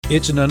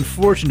It's an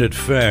unfortunate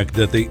fact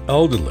that the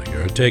elderly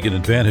are taken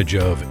advantage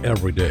of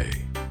every day.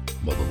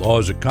 While the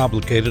laws are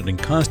complicated and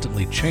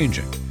constantly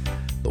changing,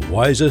 the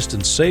wisest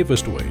and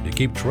safest way to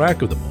keep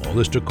track of them all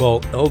is to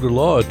call elder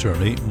law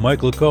attorney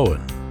Michael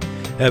Cohen.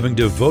 Having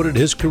devoted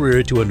his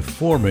career to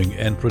informing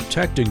and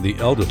protecting the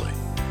elderly,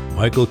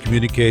 Michael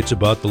communicates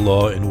about the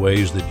law in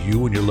ways that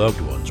you and your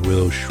loved ones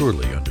will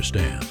surely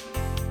understand.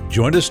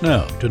 Join us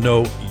now to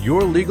know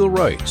your legal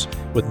rights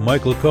with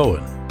Michael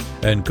Cohen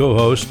and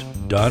co-host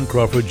Don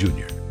Crawford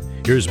Jr.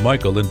 Here's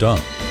Michael and Don.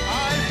 I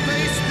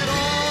faced it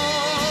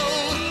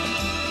all,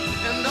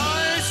 and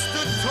I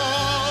stood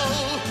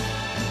tall,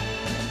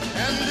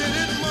 and did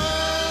it my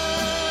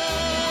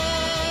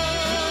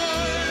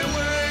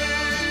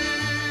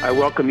way. I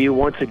welcome you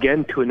once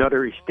again to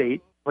another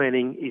Estate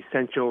Planning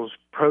Essentials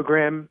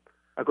program,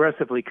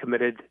 aggressively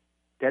committed,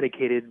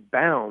 dedicated,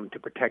 bound to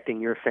protecting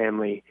your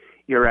family,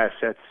 your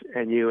assets,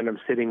 and you. And I'm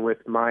sitting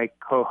with my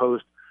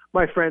co-host,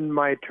 my friend,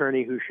 my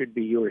attorney, who should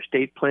be your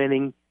estate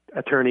planning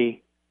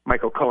attorney,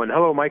 Michael Cohen.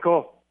 Hello,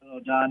 Michael. Hello,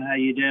 Don. How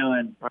you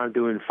doing? I'm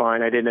doing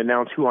fine. I didn't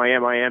announce who I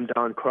am. I am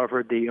Don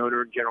Crawford, the owner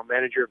and general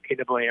manager of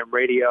KWAM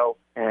Radio,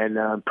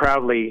 and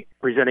proudly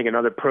presenting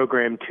another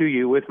program to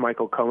you with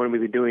Michael Cohen. We've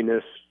been doing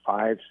this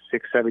 5,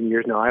 6, 7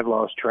 years now. I've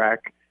lost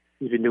track.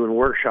 We've been doing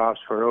workshops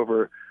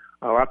for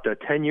up to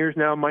 10 years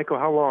now. Michael,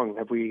 how long?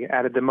 Have we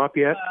added them up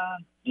yet?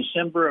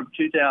 December of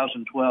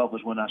 2012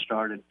 was when I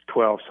started.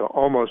 12, so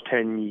almost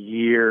 10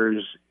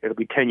 years. It'll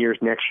be 10 years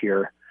next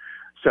year.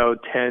 So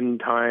 10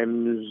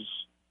 times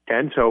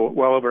 10, so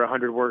well over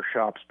 100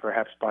 workshops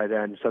perhaps by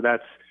then. So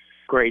that's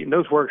great. And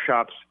those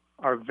workshops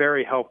are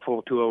very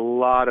helpful to a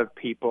lot of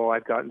people.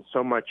 I've gotten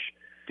so much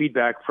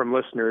feedback from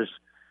listeners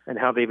and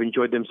how they've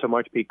enjoyed them so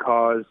much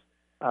because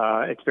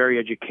it's very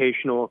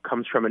educational. It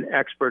comes from an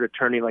expert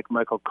attorney like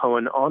Michael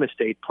Cohen on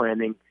estate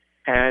planning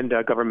and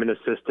government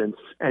assistance.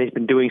 And he's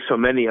been doing so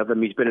many of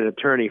them. He's been an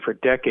attorney for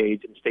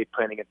decades, an estate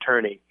planning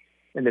attorney.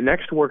 And the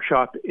next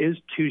workshop is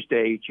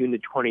Tuesday, June the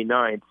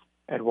 29th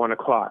at 1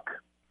 o'clock.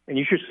 And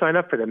you should sign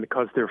up for them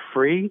because they're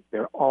free.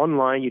 They're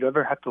online. You don't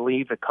ever have to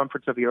leave the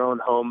comforts of your own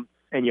home.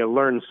 And you'll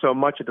learn so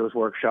much at those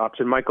workshops.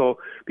 And Michael,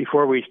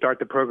 before we start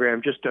the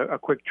program, just a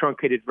quick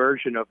truncated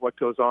version of what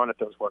goes on at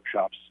those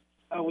workshops.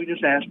 We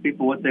just ask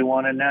people what they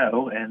want to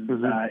know, and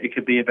it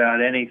could be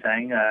about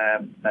anything.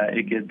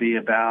 It could be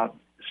about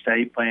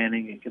estate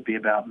planning. It could be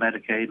about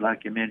Medicaid,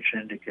 like you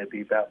mentioned. It could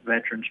be about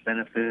veterans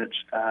benefits.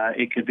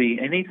 It could be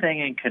anything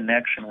in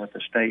connection with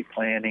estate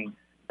planning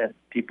that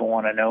people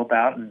want to know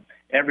about. And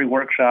every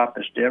workshop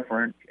is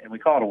different, and we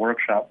call it a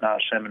workshop, not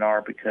a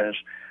seminar, because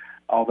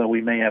although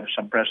we may have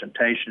some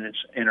presentation,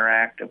 it's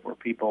interactive where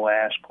people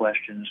ask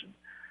questions and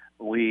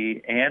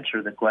we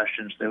answer the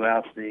questions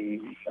throughout the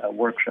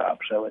workshop.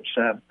 So it's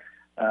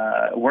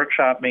a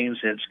workshop means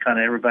it's kind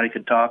of everybody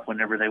can talk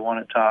whenever they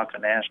want to talk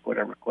and ask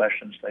whatever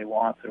questions they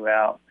want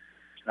throughout.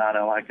 It's not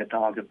like a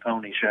dog and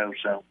pony show.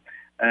 So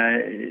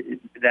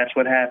that's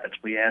what happens.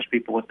 We ask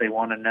people what they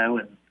want to know,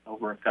 and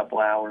over a couple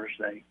hours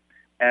they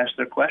ask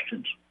their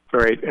questions.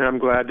 Great, and I'm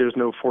glad there's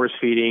no force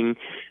feeding.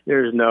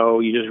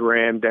 You just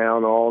ram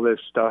down all this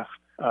stuff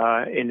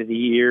into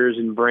the ears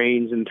and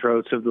brains and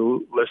throats of the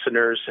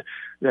listeners,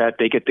 that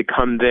they get to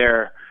come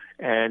there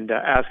and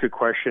ask a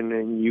question,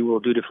 and you will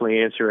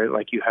dutifully answer it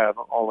like you have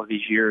all of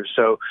these years.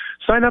 So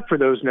sign up for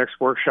those next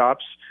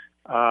workshops,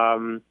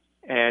 and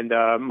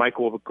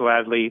Michael will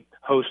gladly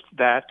host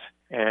that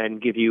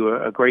and give you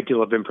a great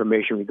deal of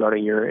information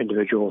regarding your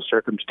individual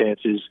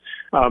circumstances.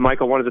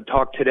 Michael wanted to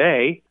talk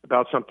today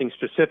about something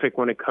specific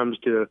when it comes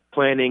to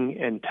planning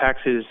and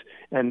taxes,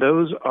 and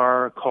those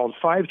are called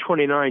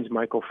 529s,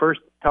 Michael. First,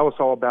 tell us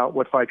all about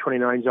what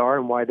 529s are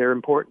and why they're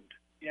important.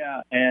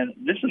 Yeah, and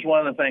this is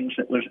one of the things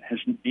that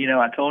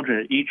I told you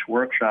at each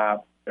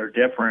workshop, they're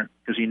different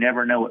because you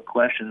never know what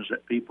questions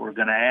that people are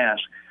going to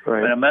ask.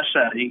 Right. But I must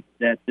say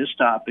that this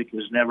topic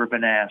has never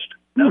been asked.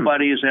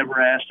 Nobody has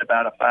ever asked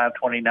about a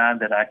 529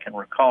 that I can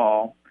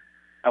recall.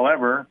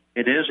 However,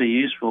 it is a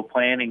useful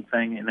planning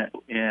thing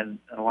in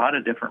a lot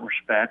of different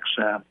respects,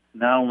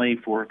 not only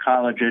for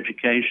college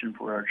education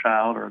for a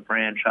child or a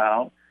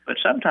grandchild, but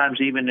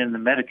sometimes even in the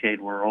Medicaid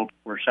world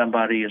where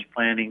somebody is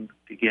planning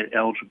to get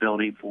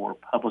eligibility for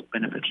public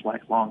benefits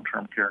like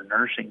long-term care,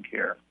 nursing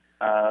care.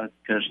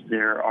 Because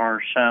there are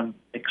some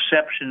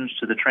exceptions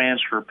to the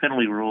transfer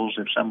penalty rules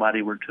if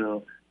somebody were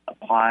to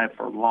apply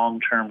for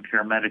long-term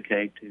care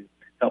Medicaid to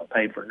help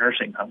pay for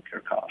nursing home care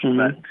costs. Mm-hmm.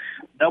 But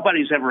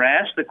nobody's ever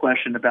asked the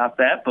question about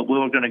that, but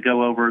we're going to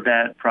go over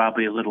that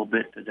probably a little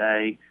bit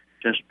today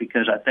just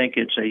because I think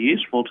it's a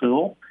useful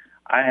tool.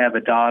 I have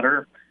a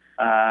daughter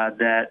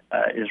that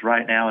is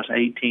right now is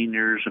 18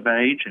 years of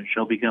age, and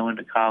she'll be going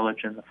to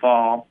college in the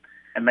fall.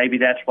 And maybe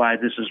that's why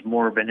this is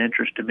more of an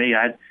interest to me.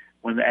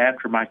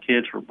 After my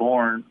kids were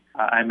born,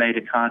 I made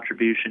a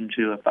contribution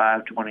to a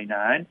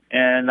 529,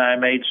 and I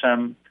made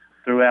some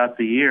throughout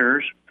the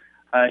years.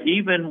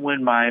 Even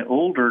when my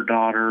older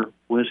daughter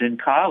was in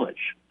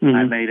college,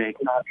 I made a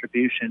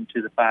contribution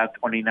to the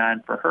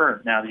 529 for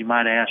her. Now, you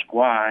might ask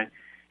why,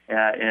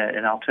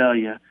 and I'll tell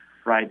you.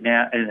 right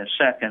now in a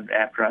second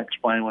after I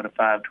explain what a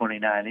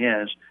 529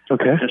 is.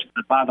 Okay. Just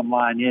the bottom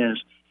line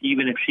is,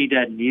 even if she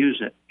doesn't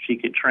use it, she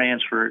could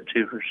transfer it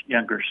to her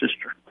younger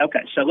sister.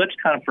 Okay, so let's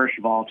kind of first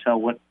of all tell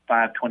what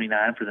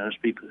 529, for those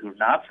people who are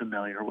not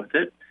familiar with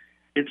it.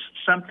 It's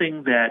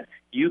something that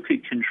you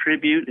could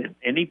contribute in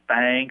any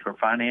bank or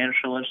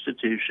financial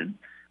institution,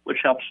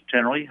 which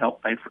generally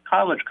help pay for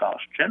college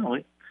costs,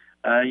 generally.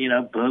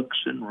 Books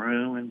and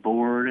room and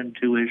board and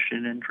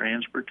tuition and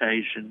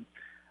transportation.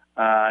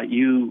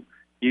 You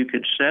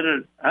could set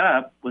it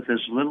up with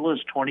as little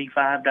as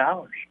 $25.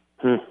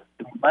 The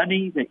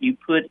money that you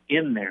put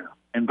in there,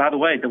 and by the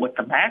way, what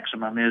the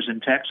maximum is in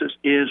Texas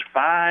is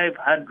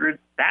 $500,000.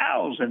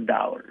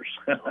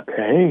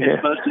 Okay.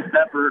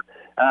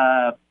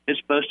 It's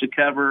supposed to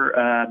cover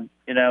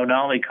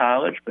not only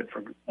college but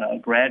for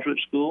graduate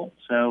school.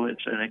 So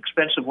it's an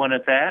expensive one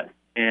at that.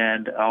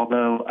 And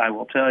although I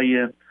will tell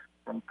you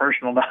from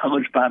personal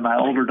knowledge by my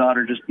older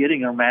daughter just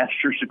getting her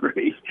master's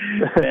degree,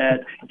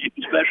 that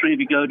especially if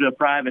you go to a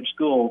private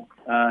school,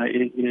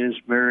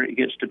 it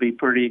gets to be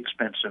pretty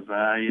expensive.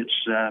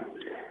 It's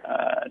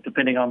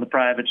depending on the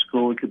private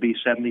school, it could be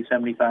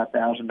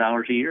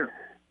 $75,000 a year.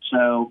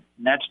 So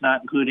that's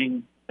not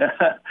including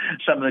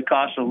some of the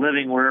cost of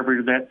living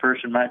wherever that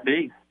person might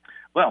be.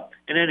 Well,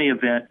 in any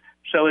event,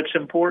 so it's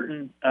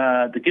important.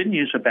 The good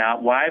news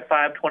about why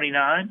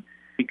 529.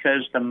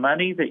 Because the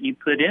money that you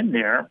put in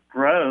there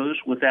grows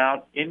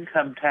without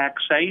income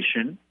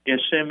taxation,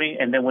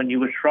 and then when you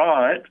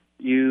withdraw it,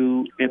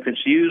 if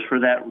it's used for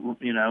that,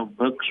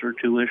 books or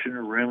tuition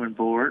or room and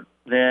board,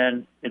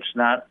 then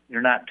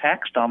you're not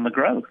taxed on the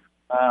growth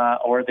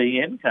or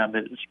the income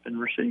that has been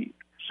received.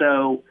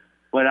 So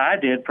what I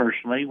did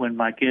personally when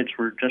my kids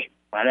were just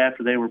right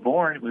after they were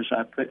born was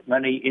I put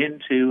money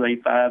into a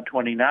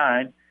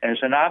 529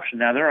 as an option.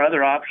 Now, there are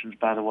other options,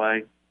 by the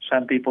way.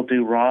 Some people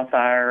do Roth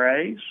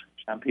IRAs.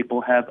 Some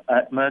people have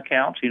UTMA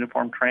accounts,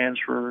 Uniform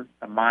Transfer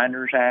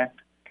Minors Act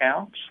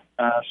accounts.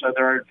 So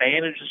there are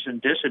advantages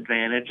and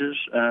disadvantages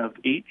of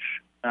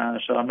each.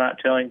 So I'm not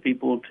telling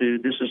people to.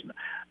 This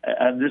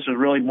is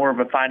really more of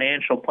a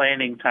financial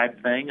planning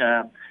type thing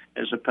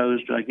as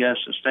opposed to, I guess,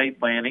 estate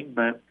planning.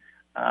 But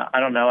I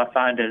don't know. I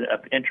find it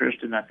of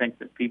interest, and I think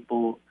that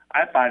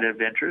I find it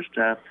of interest.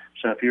 So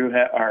if you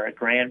are a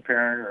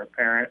grandparent or a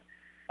parent,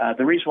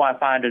 the reason why I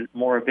find it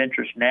more of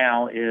interest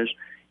now is,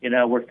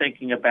 we're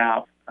thinking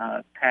about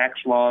tax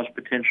laws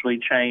potentially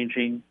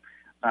changing.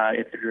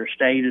 If your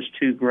estate is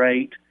too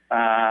great,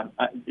 that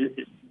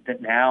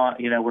now,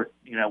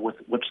 with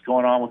what's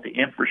going on with the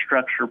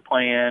infrastructure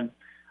plan,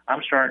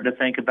 I'm starting to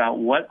think about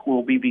what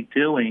can we be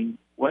doing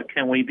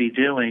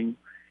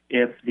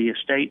if the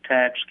estate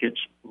tax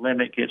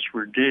limit gets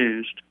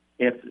reduced,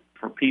 if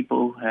for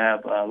people who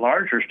have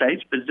larger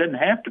estates, but it doesn't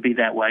have to be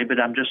that way. But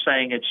I'm just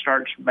saying it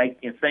starts making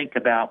you think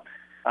about,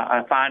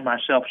 I find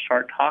myself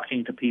start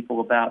talking to people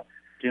about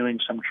doing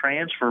some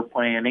transfer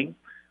planning.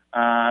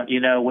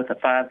 With a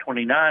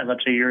 529,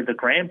 let's say you're the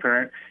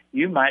grandparent,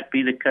 you might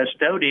be the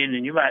custodian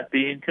and you might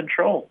be in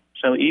control.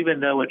 So even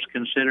though it's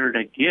considered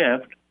a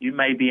gift, you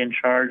may be in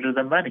charge of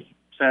the money.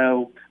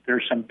 So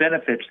there's some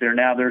benefits there.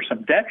 Now, there's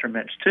some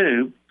detriments,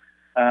 too,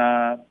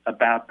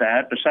 about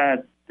that.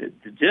 Besides,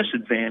 the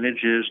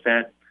disadvantage is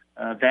that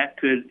that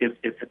could,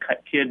 if the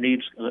kid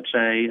needs, let's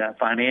say,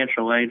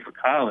 financial aid for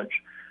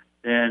college,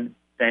 then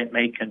that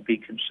can be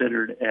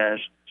considered as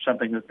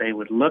something that they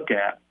would look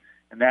at.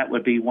 And that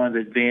would be one of the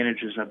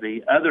advantages of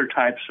the other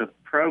types of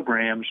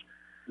programs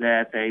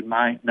that they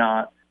might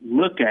not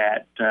look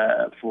at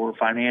for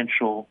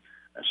financial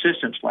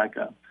assistance, like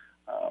a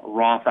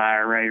Roth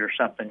IRA or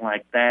something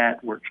like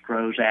that, which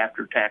grows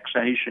after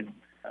taxation.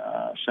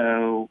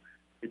 So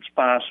it's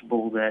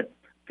possible that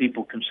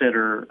people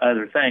consider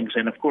other things.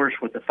 And, of course,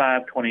 with the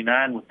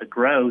 529, with the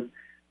growth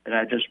that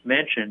I just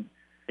mentioned,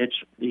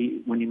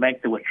 when you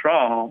make the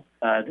withdrawal,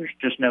 there's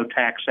just no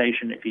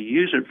taxation if you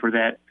use it for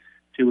that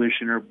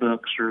tuition or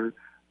books or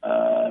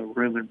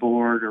room and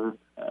board or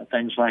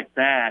things like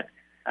that.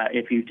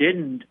 If you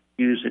didn't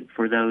use it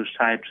for those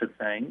types of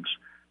things,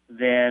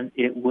 then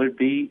it would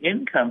be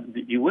income.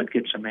 You would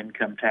get some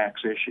income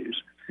tax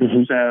issues.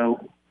 Mm-hmm.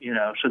 So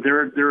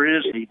there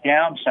is a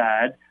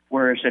downside.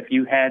 Whereas if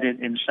you had it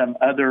in some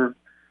other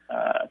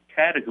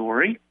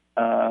category,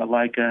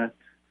 like a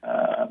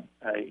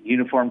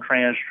uniform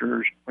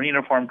transfers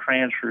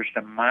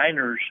to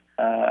Minors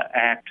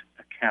Act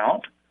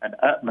account, an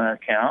UTMA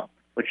account,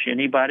 which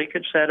anybody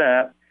could set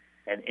up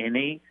at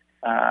any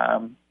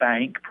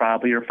bank,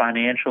 probably, or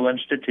financial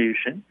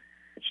institution.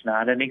 It's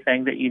not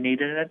anything that you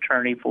need an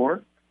attorney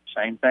for.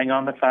 Same thing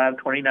on the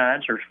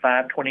 529s. There's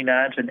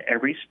 529s in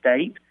every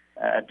state.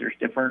 There's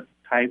different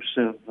types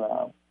of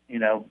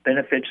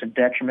benefits and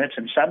detriments.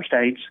 In some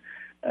states,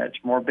 it's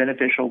more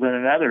beneficial than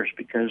in others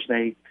because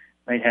they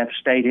may have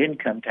state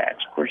income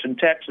tax. Of course, in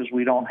Texas,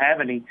 we don't have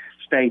any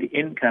state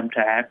income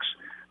tax.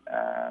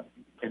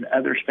 In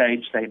other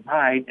states, they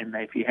might, and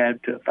if you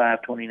had to a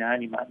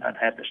 529, you might not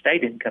have the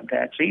state income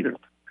tax either.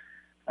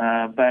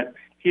 But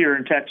here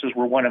in Texas,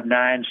 we're one of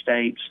 9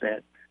 states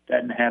that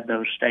doesn't have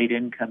those state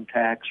income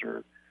tax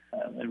or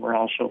and we're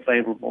also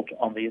favorable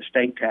on the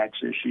estate tax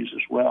issues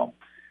as well.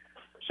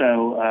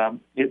 So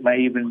it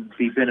may even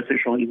be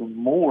beneficial even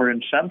more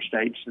in some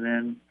states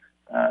than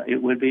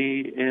it would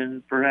be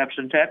perhaps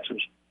in Texas.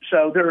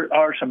 So there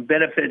are some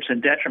benefits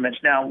and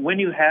detriments. Now, when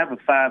you have a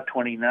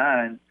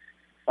 529,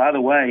 by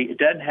the way, it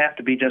doesn't have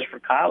to be just for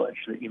college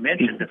that you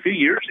mentioned. A few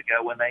years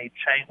ago, when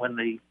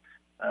the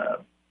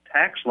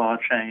tax law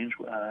changed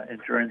and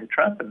during the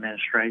Trump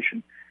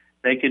administration,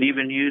 you could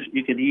even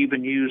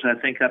use I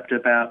think up to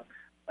about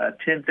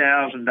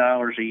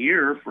 $10,000 a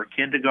year for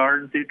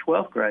kindergarten through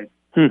 12th grade.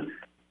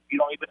 You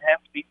don't even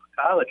have to be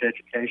for college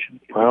education.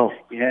 Wow.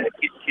 You had a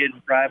kid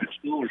in private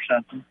school or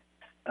something,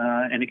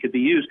 and it could be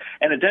used.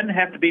 And it doesn't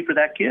have to be for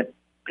that kid.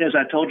 As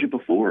I told you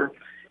before,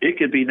 it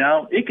could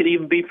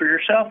even be for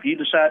yourself. You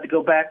decide to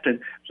go back to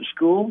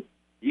school,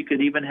 you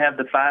could even have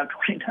the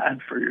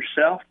 529 for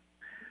yourself.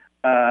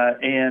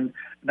 And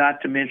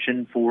not to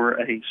mention for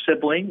a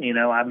sibling,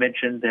 I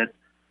mentioned that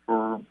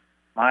for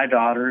my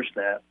daughters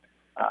that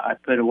I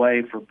put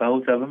away for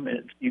both of them.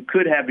 You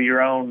could have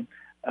your own,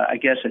 a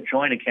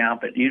joint account,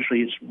 but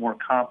usually it's more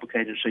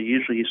complicated. So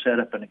usually you set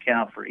up an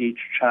account for each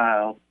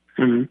child,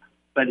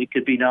 but it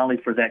could be not only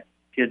for that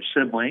kid's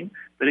sibling,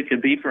 but it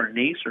could be for a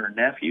niece or a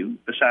nephew,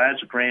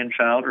 besides a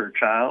grandchild or a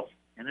child,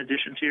 in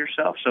addition to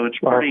yourself. So it's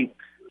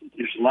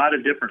there's a lot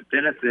of different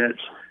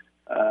benefits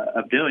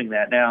of doing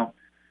that. Now,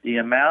 the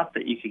amount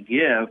that you could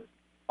give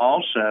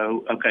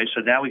also,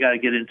 so now we got to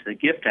get into the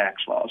gift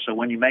tax law. So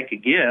when you make a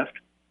gift,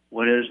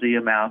 what is the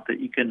amount that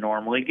you can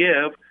normally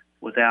give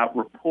without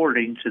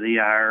reporting to the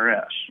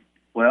IRS?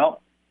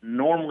 Well,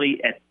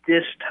 normally at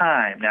this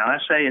time, now I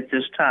say at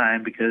this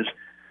time because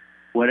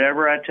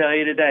whatever I tell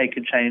you today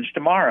could change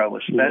tomorrow,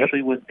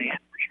 especially with the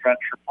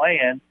infrastructure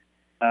plan.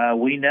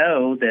 We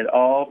know that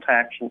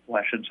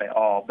I shouldn't say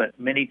all, but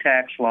many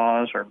tax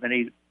laws or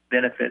many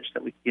benefits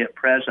that we get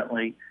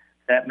presently,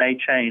 that may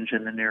change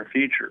in the near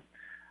future.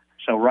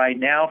 So right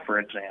now, for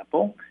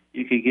example,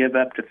 you could give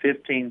up to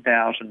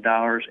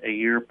 $15,000 a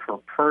year per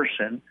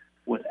person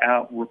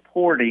without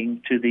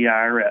reporting to the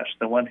IRS.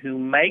 The one who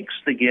makes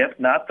the gift,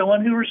 not the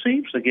one who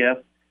receives the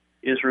gift,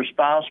 is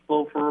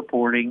responsible for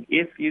reporting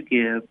if you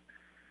give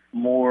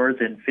more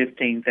than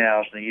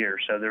 $15,000 a year.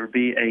 So there would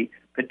be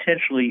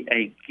potentially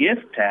a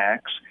gift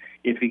tax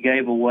if you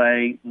gave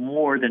away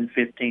more than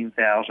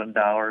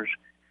 $15,000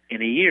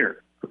 in a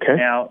year. Okay.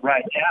 Now,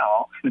 right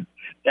now,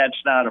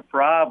 that's not a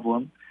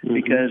problem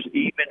because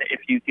even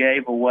if you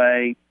gave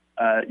away,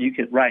 you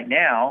could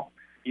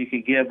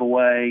give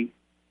away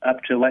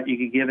up to you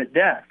could give at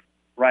death.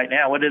 Right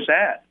now, what is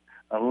that?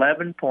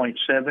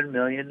 $11.7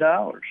 million.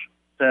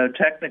 So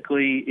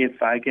technically,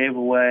 if I gave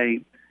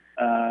away,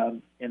 $11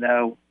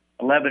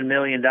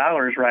 million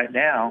right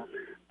now,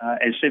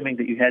 assuming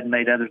that you hadn't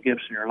made other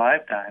gifts in your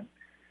lifetime,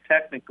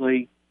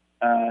 technically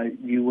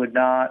you would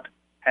not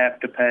have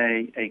to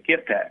pay a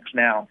gift tax.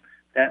 Now,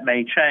 that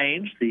may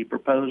change. The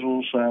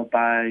proposals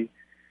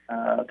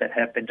that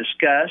have been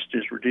discussed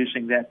is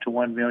reducing that to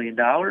 $1 million.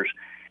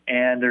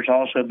 And there's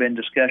also been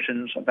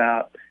discussions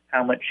about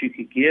how much you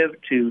could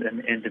give to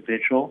an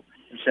individual.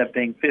 Instead of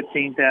being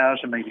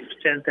 $15,000, maybe it's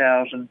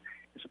 $10,000,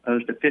 as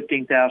opposed to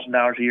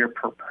 $15,000 a year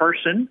per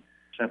person.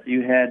 So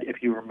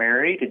if you were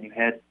married and you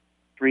had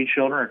 3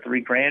 children or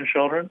 3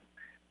 grandchildren,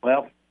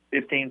 well,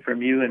 15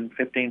 from you and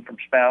 15 from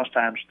spouse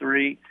times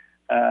 3,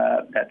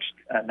 that's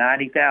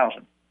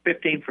 $90,000.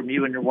 15 from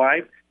you and your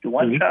wife to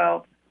one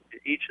child, to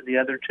each of the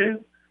other 2.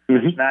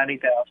 That's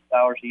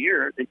 $90,000 a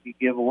year that you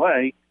give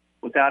away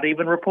without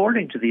even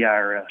reporting to the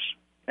IRS.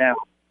 Now,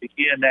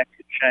 again, that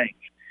could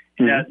change.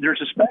 Now, there's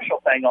a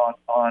special thing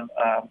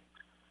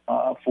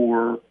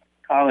for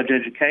college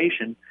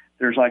education.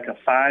 There's like a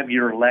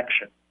 5-year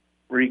election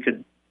where you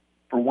could,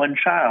 for one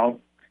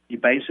child, you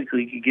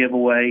basically could give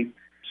away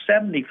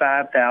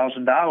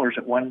 $75,000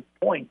 at one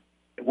point,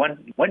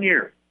 one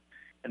year,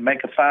 and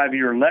make a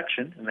 5-year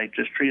election, and they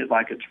just treat it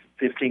like it's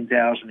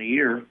 $15,000 a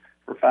year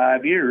for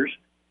 5 years,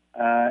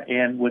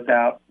 and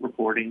without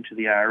reporting to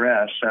the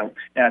IRS. So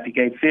now, if you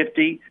gave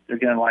 50, they're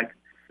going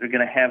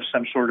to have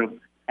some sort of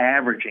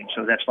averaging.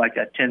 So that's like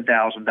a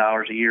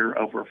 $10,000 a year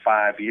over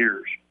 5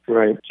 years.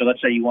 Right. So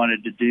let's say you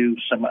wanted to do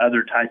some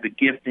other type of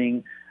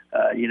gifting,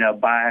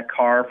 buy a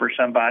car for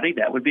somebody,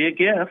 that would be a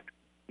gift.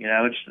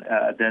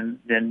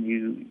 Then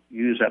you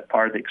use up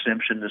part of the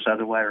exemption this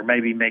other way, or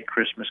maybe make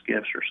Christmas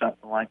gifts or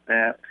something like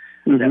that.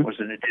 That was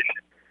an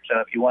addition. So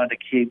if you wanted to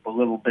keep a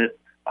little bit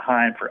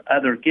behind for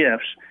other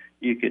gifts,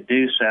 you could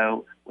do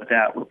so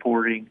without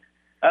reporting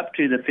up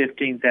to the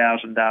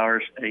 $15,000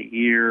 a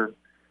year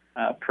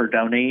per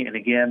donee. And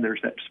again,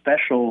 there's that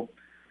special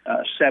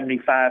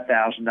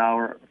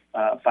 $75,000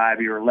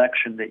 5-year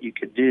election that you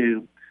could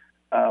do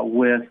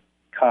with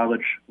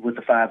college, with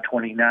the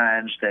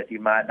 529s that you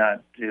might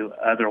not do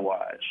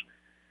otherwise.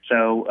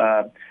 So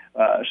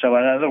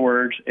in other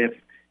words, if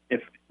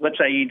let's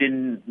say you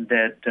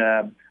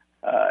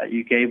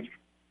you gave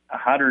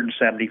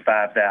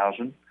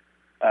 $175,000,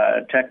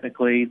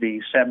 technically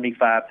the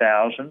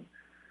 $75,000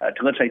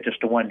 to, let's say, just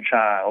to one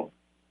child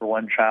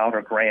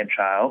or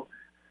grandchild,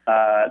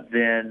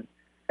 then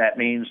That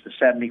means the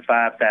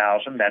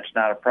 75,000, that's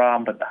not a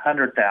problem, but the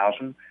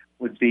 100,000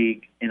 would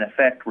be, in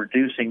effect,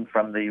 reducing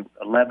from the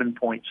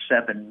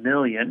 11.7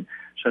 million,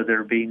 so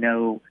there'd be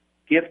no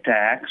gift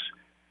tax,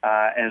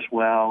 as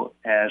well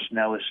as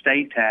no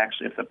estate tax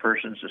if the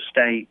person's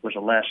estate was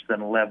less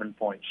than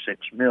 11.6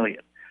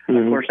 million. Mm-hmm.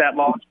 Of course, that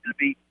law is going to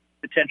be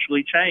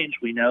potentially changed.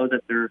 We know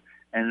that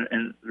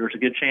and there's a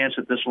good chance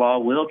that this law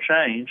will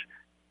change.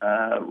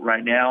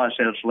 Right now, I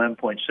said it's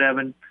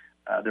 11.7.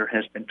 There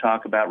has been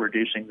talk about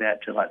reducing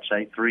that to, let's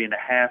say,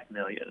 3.5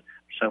 million.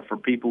 So for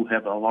people who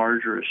have a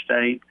larger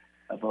estate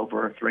of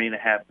over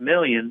 3.5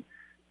 million,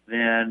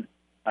 then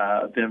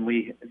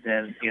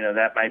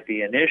that might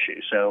be an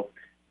issue. So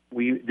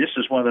this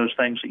is one of those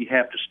things that you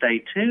have to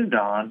stay tuned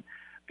on,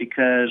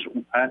 because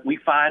we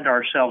find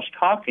ourselves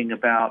talking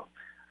about,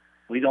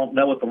 we don't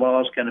know what the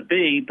law is going to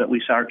be, but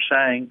we start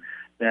saying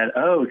that,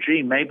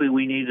 maybe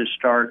we need to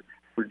start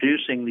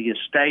reducing the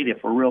estate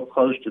if we're real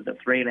close to the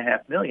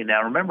 3.5 million.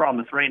 Now, remember, on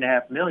the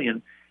 3.5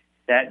 million,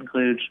 that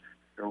includes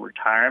your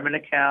retirement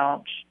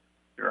accounts,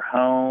 your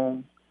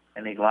home,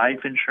 any life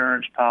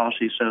insurance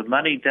policy. So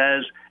money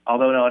does,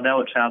 although I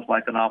know it sounds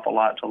like an awful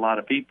lot to a lot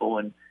of people,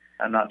 and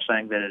I'm not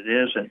saying that it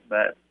isn't,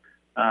 but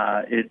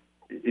it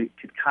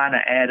could kind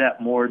of add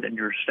up more than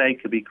your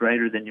estate could be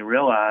greater than you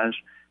realize.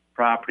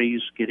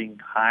 Properties getting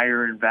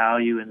higher in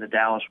value in the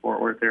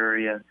Dallas-Fort Worth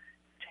area,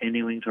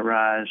 continuing to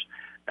rise,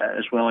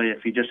 as well as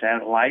if you just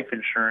have a life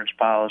insurance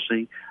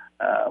policy,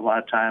 a lot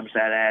of times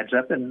that adds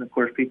up. And, of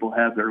course, people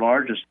have their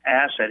largest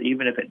asset,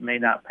 even if it may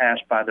not pass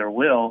by their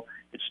will,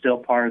 it's still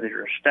part of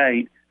their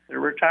estate, their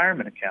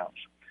retirement accounts.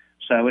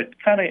 So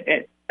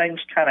things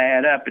kind of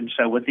add up. And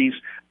so with these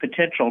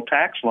potential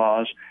tax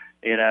laws,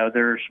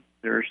 there's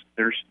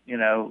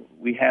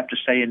we have to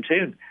stay in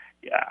tune.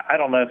 I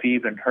don't know if you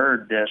even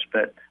heard this,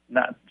 but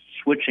not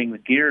switching the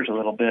gears a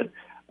little bit.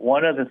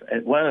 One of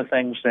the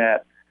things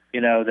that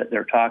that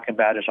they're talking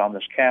about is on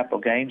this capital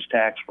gains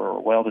tax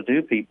for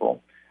well-to-do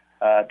people,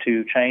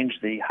 to change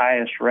the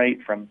highest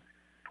rate from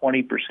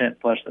 20%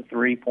 plus the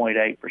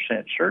 3.8%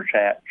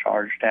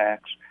 surcharge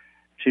tax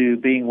to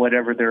being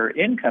whatever their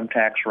income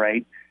tax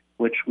rate,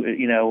 which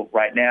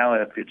right now,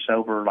 if it's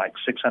over like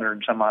 $600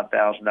 and some odd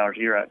thousand a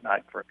year at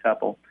night for a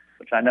couple,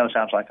 which I know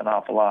sounds like an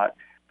awful lot,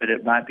 but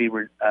it might be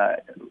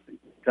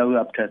go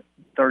up to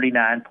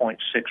 39.6%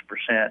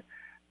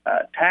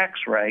 tax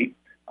rate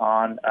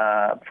on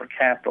for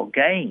capital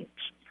gains.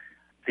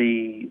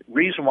 The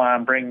reason why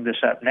I'm bringing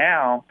this up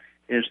now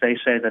is they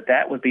say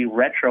that would be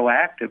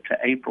retroactive to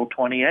April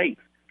 28th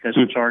because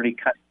it's already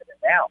cut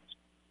announced.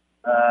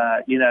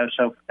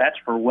 So that's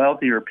for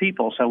wealthier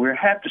people. So we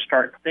have to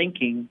start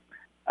thinking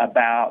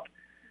about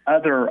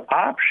other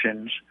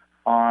options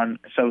on.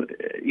 So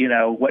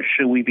what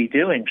should we be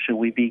doing? Should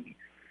we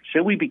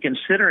be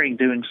considering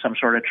doing some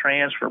sort of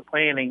transfer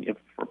planning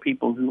for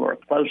people who are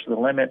close to the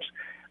limits?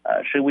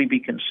 Should we be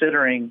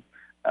considering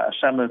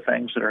some of the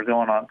things that are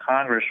going on in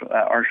Congress,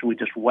 or should we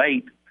just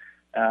wait?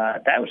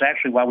 That was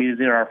actually why we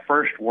did our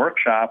first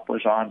workshop,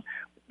 was on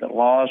the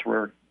laws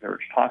where there was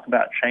talk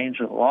about change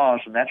of the laws,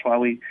 and that's why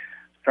we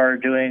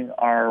started doing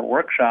our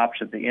workshops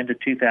at the end of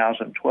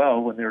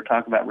 2012 when they were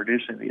talking about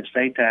reducing the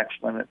estate tax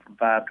limit from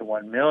 5 to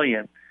 1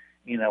 million.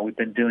 We've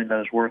been doing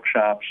those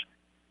workshops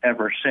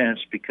ever since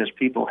because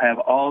people have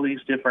all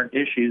these different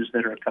issues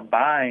that are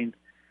combined.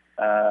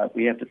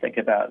 We have to think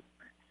about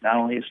not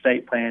only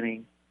estate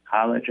planning,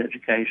 college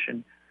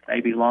education,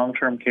 maybe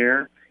long-term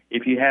care.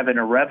 If you have an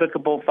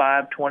irrevocable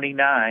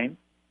 529,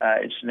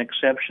 it's an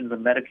exception to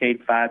the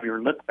Medicaid 5-year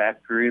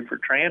look-back period for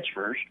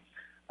transfers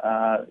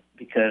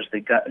because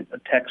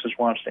Texas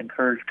wants to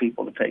encourage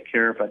people to take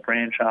care of a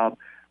grandchild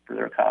for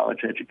their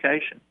college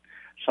education.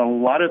 So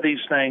a lot of these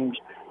things,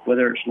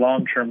 whether it's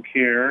long-term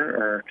care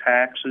or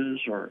taxes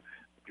or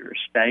your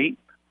estate,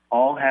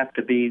 all have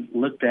to be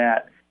looked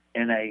at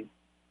in a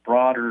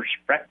broader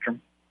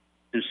spectrum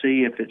to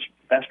see if it's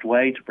the best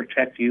way to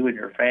protect you and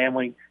your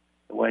family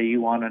the way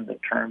you want in the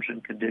terms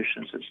and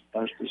conditions that's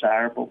most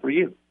desirable for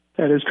you.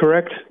 That is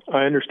correct.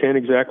 I understand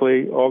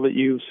exactly all that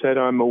you've said.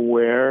 I'm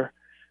aware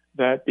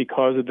that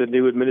because of the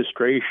new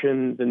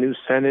administration, the new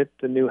Senate,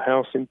 the new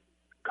House and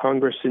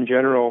Congress in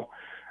general,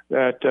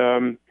 that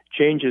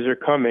changes are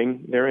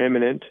coming, they're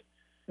imminent,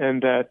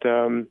 and that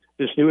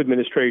this new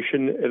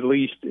administration at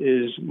least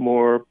is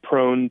more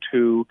prone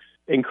to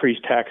increase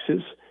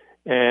taxes.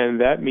 And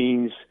that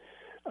means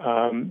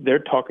they're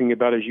talking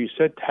about, as you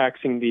said,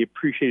 taxing the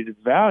appreciated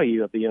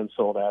value of the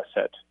unsold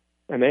asset.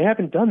 And they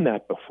haven't done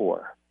that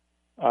before.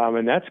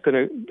 And that's going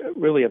to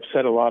really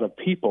upset a lot of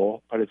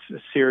people, but it's a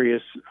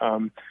serious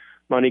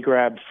money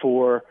grab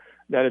for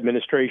that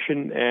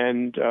administration.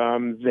 And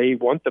they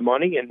want the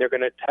money, and they're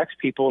going to tax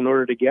people in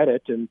order to get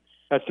it. And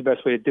that's the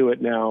best way to do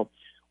it now.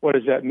 What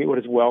does that mean? What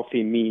does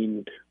wealthy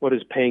mean? What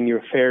does paying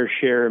your fair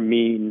share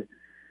mean?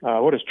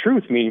 What does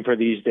truth mean for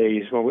these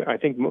days? Well, I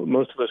think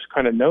most of us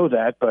kind of know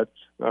that, but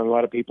a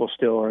lot of people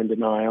still are in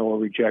denial or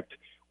reject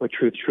what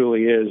truth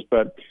truly is.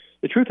 But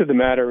the truth of the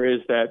matter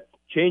is that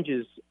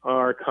changes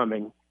are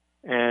coming,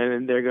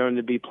 and there are going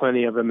to be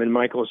plenty of them. And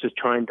Michael is just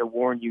trying to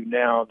warn you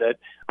now that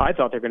I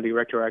thought they're going to be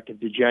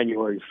retroactive to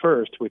January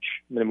 1st, which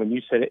then when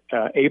you said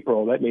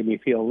April, that made me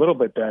feel a little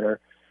bit better.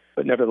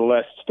 But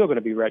nevertheless, it's still going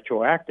to be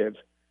retroactive.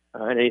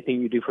 And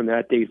anything you do from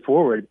that date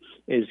forward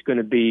is going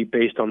to be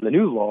based on the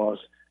new laws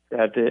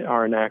that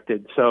are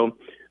enacted. So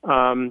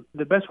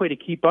the best way to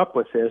keep up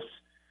with this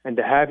and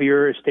to have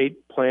your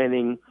estate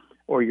planning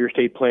or your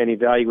estate plan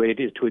evaluated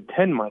is to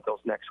attend Michael's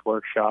next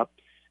workshop.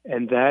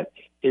 And that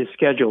is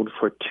scheduled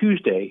for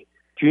Tuesday,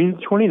 June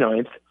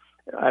 29th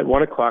at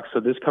 1 o'clock, so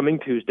this coming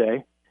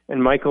Tuesday.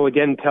 And Michael,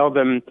 again, tell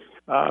them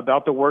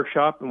about the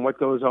workshop and what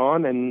goes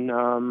on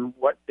and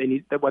what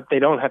they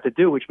don't have to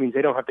do, which means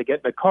they don't have to get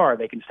in the car.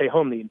 They can stay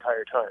home the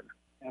entire time.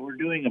 And we're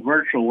doing a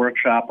virtual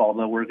workshop,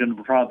 although we're going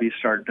to probably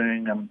start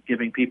doing them,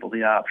 giving people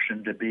the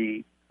option to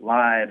be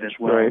live as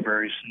well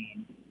very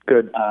soon.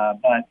 Good.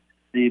 But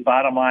the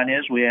bottom line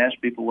is we ask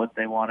people what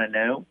they want to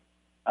know.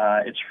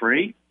 It's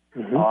free.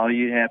 Mm-hmm. All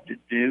you have to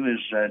do is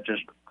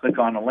just click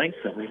on a link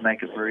that we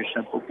make it very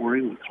simple for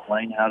you. We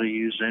explain how to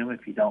use Zoom.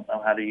 If you don't know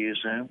how to use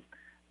Zoom,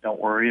 don't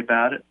worry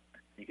about it.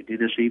 You can do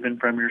this even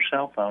from your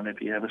cell phone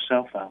if you have a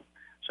cell phone.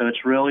 So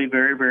it's really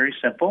very, very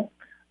simple.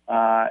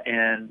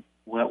 And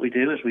what we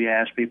do is we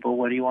ask people,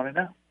 what do you want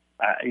to know?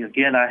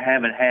 Again, I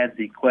haven't had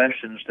the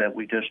questions that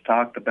we just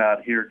talked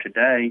about here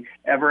today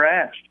ever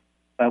asked.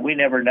 But we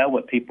never know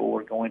what people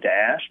are going to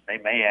ask. They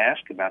may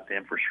ask about the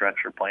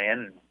infrastructure plan,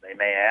 and they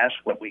may ask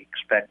what we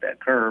expect to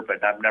occur,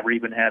 but I've never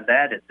even had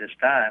that at this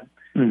time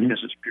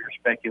because it's pure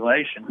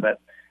speculation. But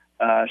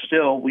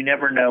still, we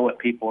never know what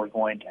people are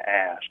going to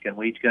ask. And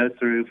we go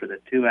through for the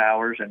 2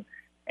 hours and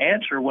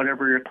answer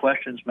whatever your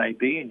questions may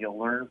be, and you'll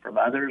learn from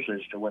others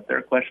as to what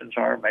their questions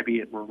are. Maybe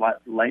it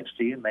relates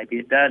to you, maybe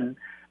it doesn't,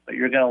 but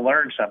you're going to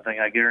learn something,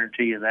 I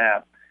guarantee you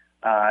that.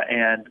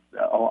 And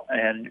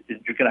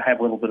you're going to have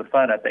a little bit of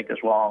fun, I think,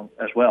 as well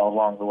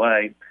along the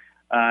way.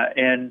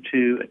 And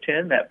to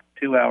attend that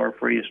 2-hour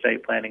free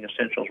estate planning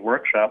essentials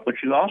workshop,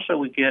 which you also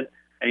would get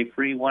a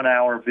free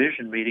 1-hour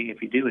vision meeting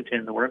if you do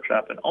attend the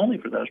workshop, and only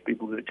for those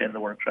people who attend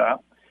the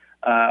workshop.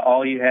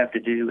 All you have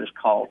to do is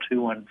call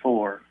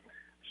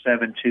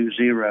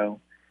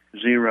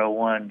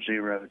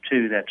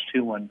 214-720-0102. That's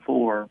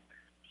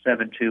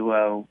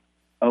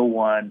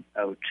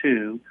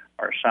 214-720-0102.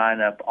 Or sign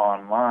up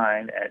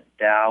online at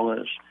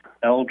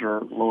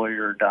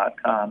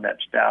DallasElderLawyer.com.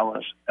 That's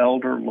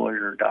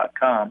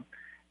DallasElderLawyer.com.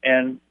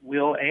 And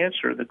we'll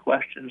answer the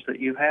questions that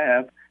you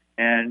have,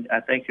 and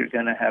I think you're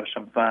going to have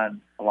some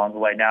fun along the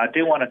way. Now, I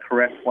do want to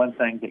correct one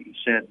thing that you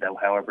said, though,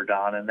 however,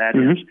 Don, and that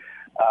is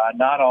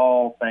not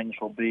all things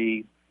will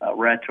be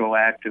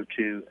retroactive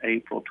to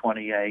April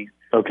 28th.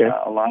 Okay.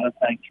 A lot of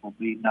things will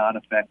be not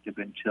effective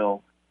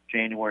until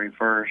January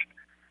 1st.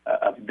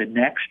 Of the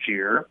next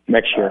year.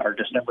 Or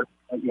December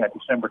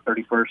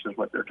 31st is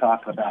what they're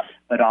talking about.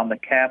 But on the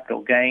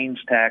capital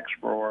gains tax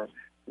for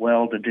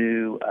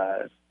well-to-do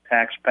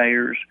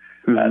taxpayers,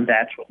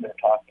 that's what they're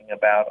talking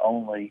about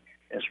only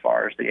as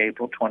far as the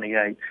April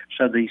 28th.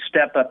 So the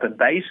step-up in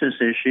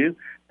basis issue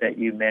that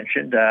you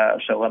mentioned,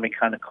 so let me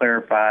kind of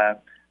clarify.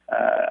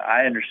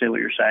 I understand what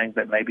you're saying,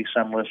 but maybe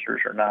some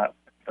listeners are not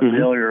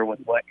familiar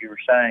with what you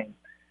were saying.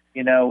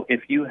 You know,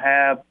 if you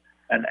have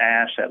an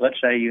asset, let's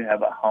say you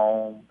have a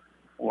home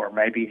or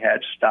maybe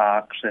had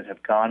stocks that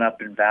have gone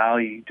up in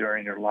value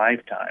during your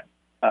lifetime.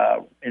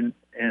 In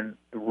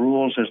the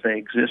rules as they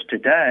exist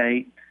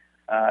today,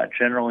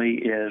 generally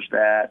is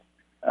that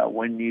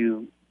when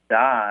you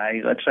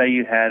die, let's say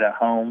you had a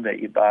home that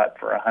you bought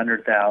for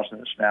 $100,000,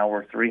 it's now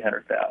worth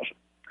 $300,000.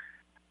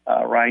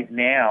 Right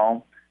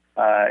now,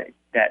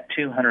 that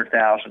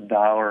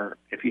 $200,000,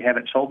 if you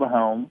haven't sold the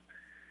home,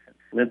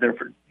 lived there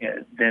for,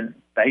 then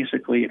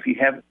basically, if you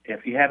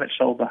haven't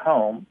sold the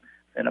home,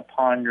 then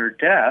upon your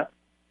death,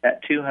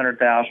 that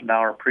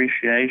 $200,000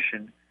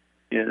 appreciation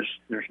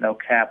there's no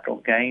capital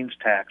gains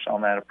tax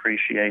on that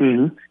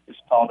appreciation. It's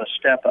called a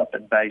step up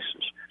in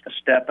basis, a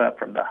step up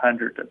from the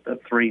 $100,000 to the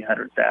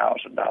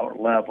 $300,000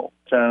 level.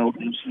 So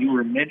as you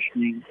were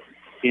mentioning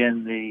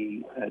in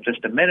the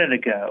just a minute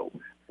ago,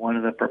 one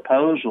of the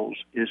proposals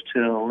is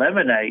to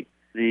eliminate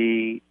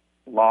the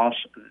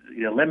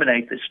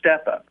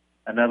step up.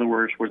 In other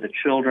words, where the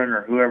children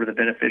or whoever the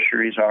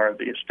beneficiaries are of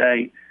the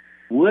estate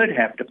would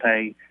have to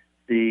pay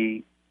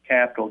the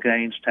capital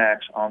gains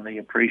tax on the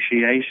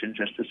appreciation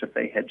just as if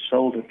they had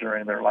sold it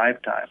during their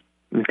lifetime.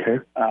 Okay.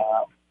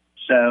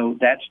 So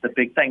that's the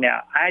big thing.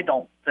 Now, I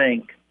don't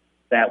think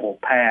that will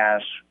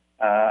pass.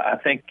 I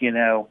think,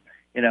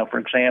 for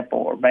example,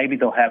 or maybe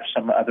they'll have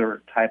some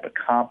other type of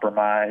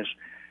compromise.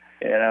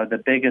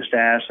 The biggest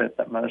asset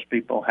that most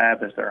people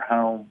have is their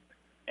home.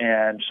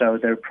 And so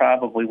they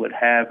probably would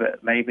have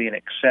maybe an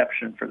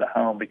exception for the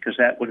home because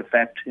that would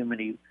affect too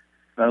many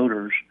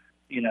voters,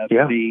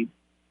 to be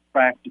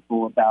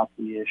practical about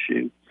the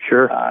issue.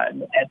 Sure.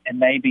 And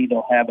maybe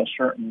they'll have a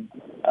certain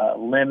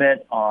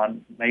limit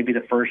on maybe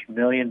the first $1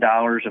 million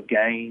of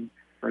gain,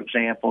 for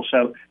example.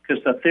 So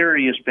because the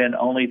theory has been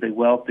only the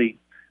wealthy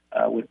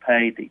would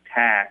pay the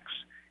tax.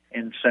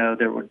 And so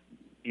there would,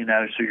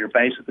 so you're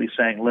basically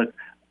saying, look,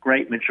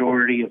 great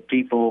majority of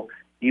people,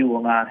 you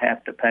will not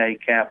have to pay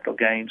capital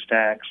gains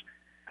tax.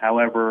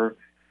 However,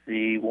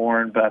 the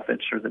Warren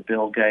Buffetts or the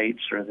Bill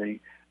Gates or the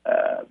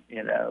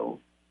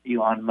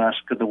Elon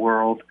Musk of the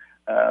world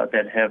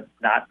that have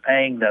not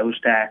paying those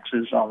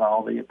taxes on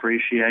all the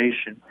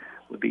appreciation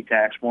would be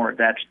taxed more.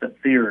 That's the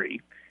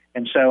theory.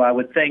 And so I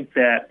would think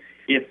that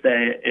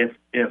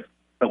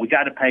but we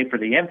got to pay for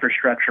the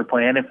infrastructure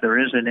plan if there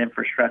is an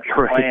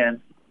infrastructure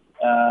plan.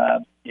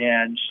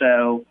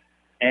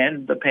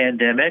 And the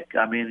pandemic,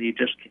 I mean,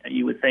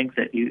 you would think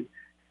that you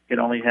could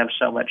only have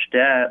so much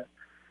debt.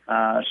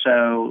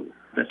 So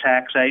the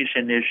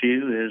taxation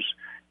issue is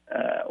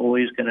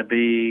always going to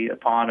be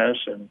upon us,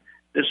 and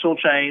this will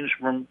change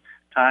from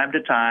time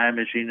to time.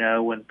 As you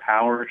know, when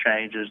power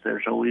changes,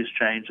 there's always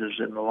changes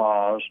in the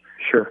laws.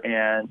 Sure.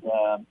 And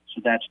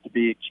so that's to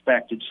be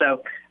expected.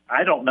 So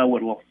I don't know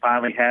what will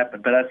finally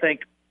happen, but I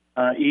think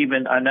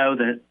I know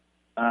that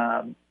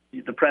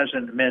the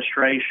present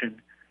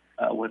administration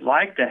would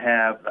like to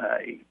have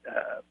a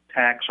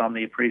tax on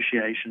the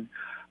appreciation,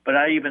 but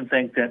I even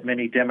think that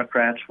many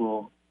Democrats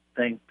will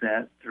think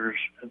that there's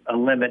a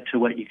limit to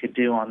what you could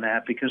do on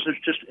that, because there's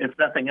just, if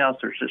nothing else,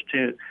 there's just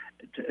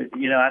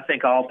I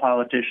think all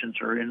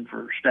politicians are in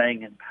for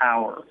staying in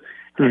power.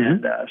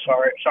 Mm-hmm. And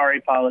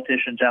sorry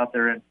politicians out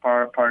there, and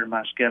pardon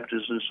my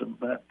skepticism,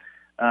 but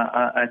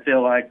I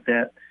feel like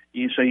that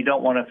you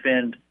don't want to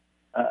offend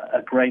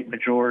a great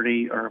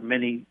majority or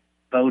many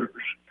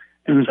voters.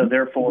 And so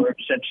therefore,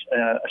 since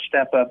a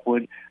step up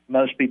would,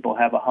 most people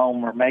have a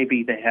home, or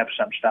maybe they have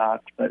some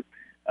stocks, but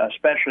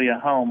especially a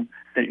home,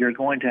 that you're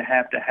going to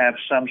have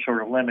some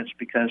sort of limits,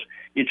 because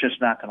it's just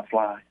not going to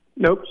fly.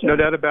 Nope, no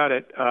doubt about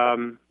it.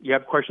 You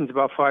have questions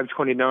about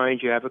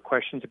 529s, you have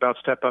questions about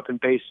step up in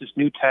basis,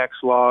 new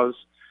tax laws,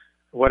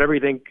 whatever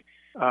you think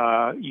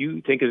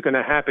is going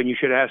to happen. You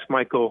should ask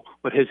Michael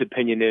what his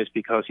opinion is,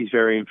 because he's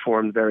very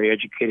informed, very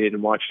educated,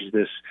 and watches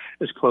this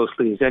as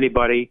closely as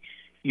anybody.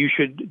 You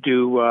should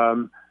do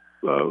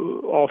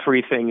all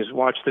three things: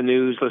 watch the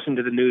news, listen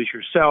to the news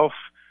yourself,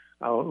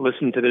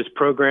 listen to this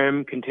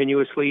program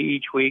continuously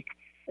each week,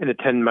 and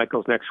attend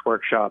Michael's next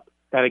workshop.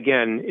 That,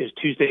 again, is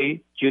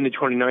Tuesday, June the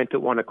 29th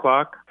at 1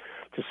 o'clock.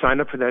 To sign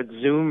up for that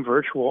Zoom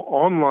virtual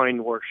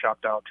online workshop,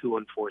 dial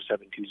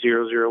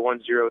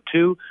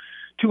 214-720-0102,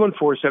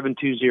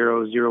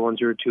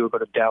 214-720-0102, or go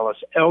to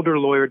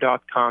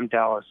DallasElderLawyer.com,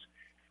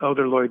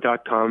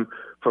 DallasElderLawyer.com,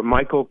 for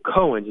Michael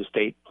Cohen's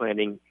Estate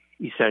Planning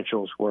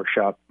Essentials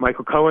Workshop.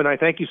 Michael Cohen, I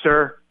thank you,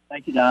 sir.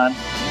 Thank you, Don. The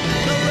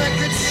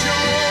record shows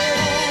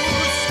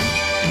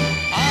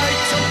I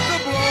took the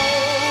blows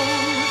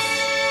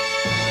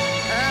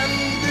and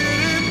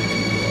did it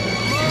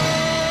my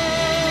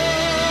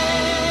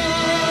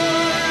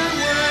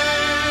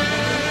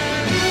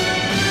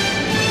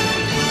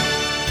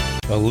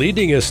way. A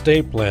leading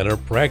estate planner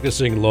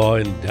practicing law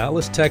in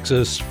Dallas,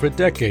 Texas for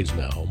decades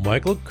now,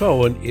 Michael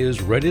Cohen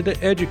is ready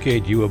to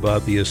educate you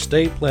about the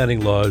estate planning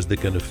laws that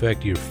can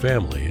affect your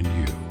family and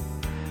you.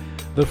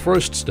 The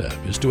first step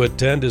is to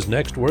attend his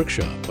next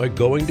workshop by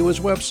going to his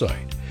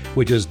website,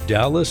 which is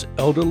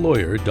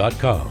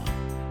DallasElderLawyer.com.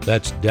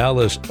 That's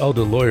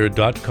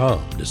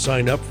DallasElderLawyer.com to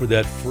sign up for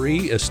that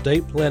free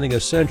Estate Planning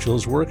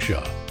Essentials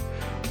workshop.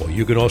 Or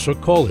you can also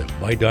call him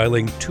by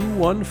dialing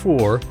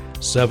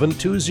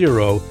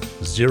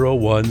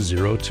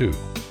 214-720-0102.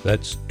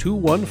 That's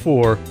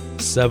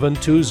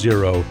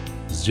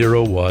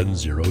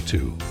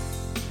 214-720-0102.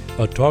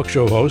 A talk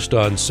show host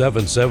on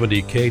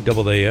 770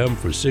 KAAM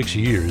for 6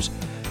 years,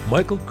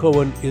 Michael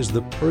Cohen is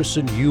the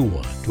person you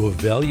want to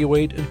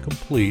evaluate and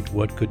complete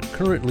what could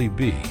currently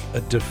be a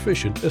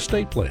deficient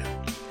estate plan.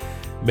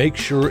 Make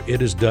sure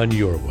it is done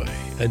your way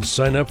and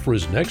sign up for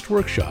his next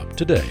workshop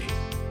today